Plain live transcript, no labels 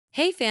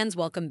Hey fans,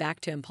 welcome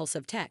back to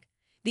Impulsive Tech.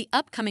 The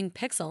upcoming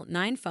Pixel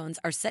 9 phones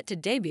are set to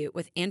debut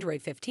with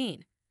Android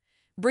 15,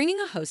 bringing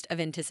a host of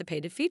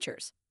anticipated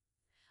features.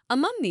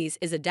 Among these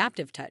is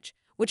Adaptive Touch,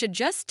 which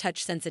adjusts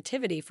touch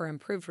sensitivity for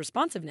improved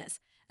responsiveness,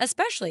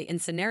 especially in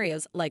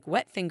scenarios like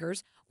wet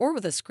fingers or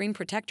with a screen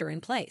protector in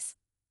place.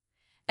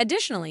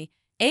 Additionally,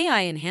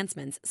 AI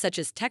enhancements such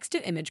as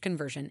text-to-image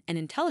conversion and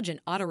intelligent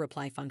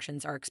auto-reply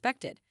functions are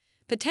expected,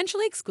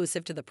 potentially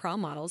exclusive to the Pro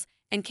models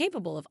and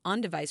capable of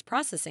on-device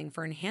processing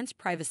for enhanced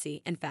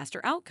privacy and faster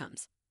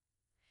outcomes.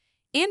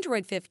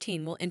 Android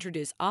 15 will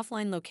introduce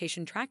offline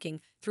location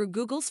tracking through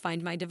Google's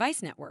Find My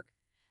Device network,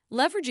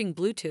 leveraging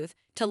Bluetooth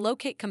to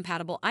locate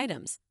compatible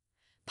items,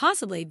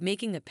 possibly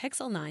making the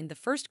Pixel 9 the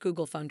first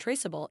Google phone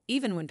traceable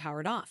even when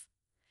powered off.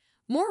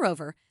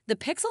 Moreover, the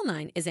Pixel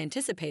 9 is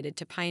anticipated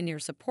to pioneer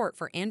support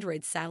for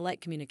Android's satellite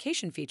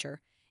communication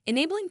feature,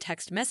 enabling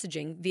text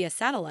messaging via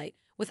satellite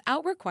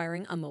without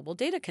requiring a mobile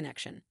data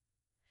connection.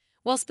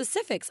 While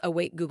specifics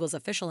await Google's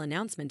official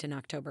announcement in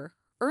October,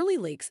 early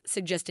leaks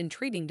suggest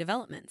intriguing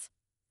developments.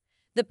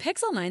 The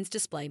Pixel 9's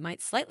display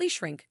might slightly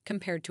shrink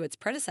compared to its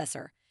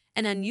predecessor,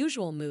 an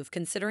unusual move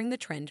considering the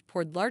trend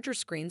toward larger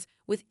screens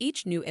with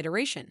each new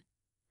iteration.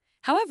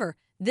 However,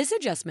 this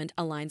adjustment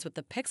aligns with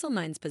the Pixel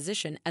 9's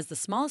position as the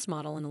smallest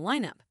model in the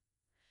lineup,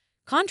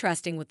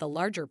 contrasting with the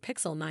larger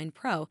Pixel 9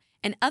 Pro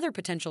and other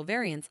potential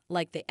variants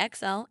like the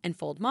XL and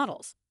Fold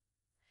models.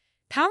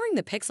 Powering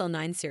the Pixel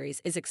 9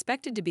 series is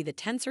expected to be the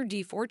Tensor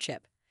G4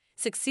 chip,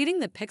 succeeding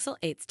the Pixel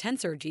 8's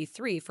Tensor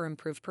G3 for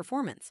improved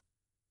performance.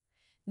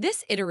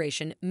 This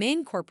iteration may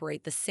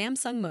incorporate the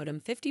Samsung Modem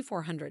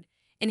 5400,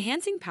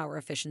 enhancing power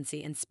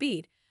efficiency and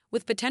speed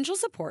with potential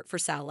support for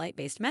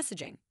satellite-based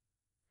messaging.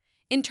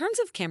 In terms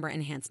of camera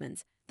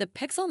enhancements, the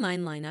Pixel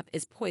 9 lineup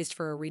is poised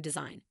for a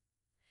redesign.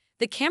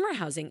 The camera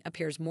housing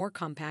appears more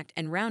compact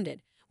and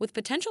rounded, with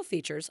potential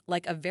features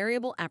like a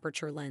variable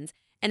aperture lens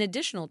and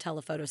additional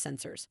telephoto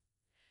sensors,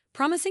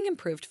 promising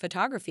improved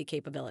photography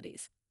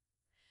capabilities.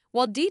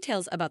 While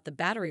details about the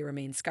battery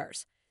remain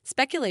scarce,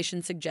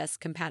 speculation suggests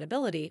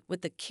compatibility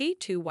with the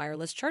K2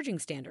 wireless charging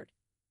standard.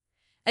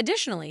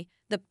 Additionally,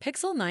 the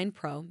Pixel 9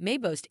 Pro may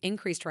boast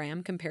increased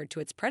RAM compared to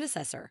its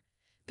predecessor,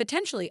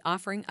 potentially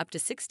offering up to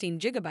 16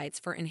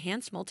 GB for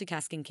enhanced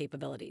multitasking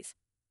capabilities.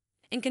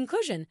 In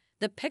conclusion,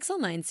 the Pixel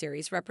 9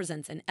 series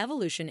represents an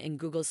evolution in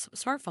Google's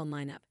smartphone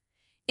lineup,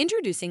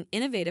 introducing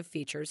innovative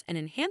features and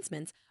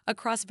enhancements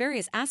across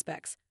various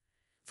aspects,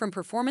 from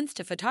performance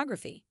to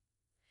photography.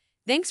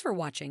 Thanks for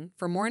watching.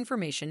 For more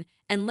information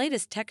and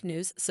latest tech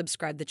news,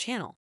 subscribe the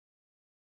channel.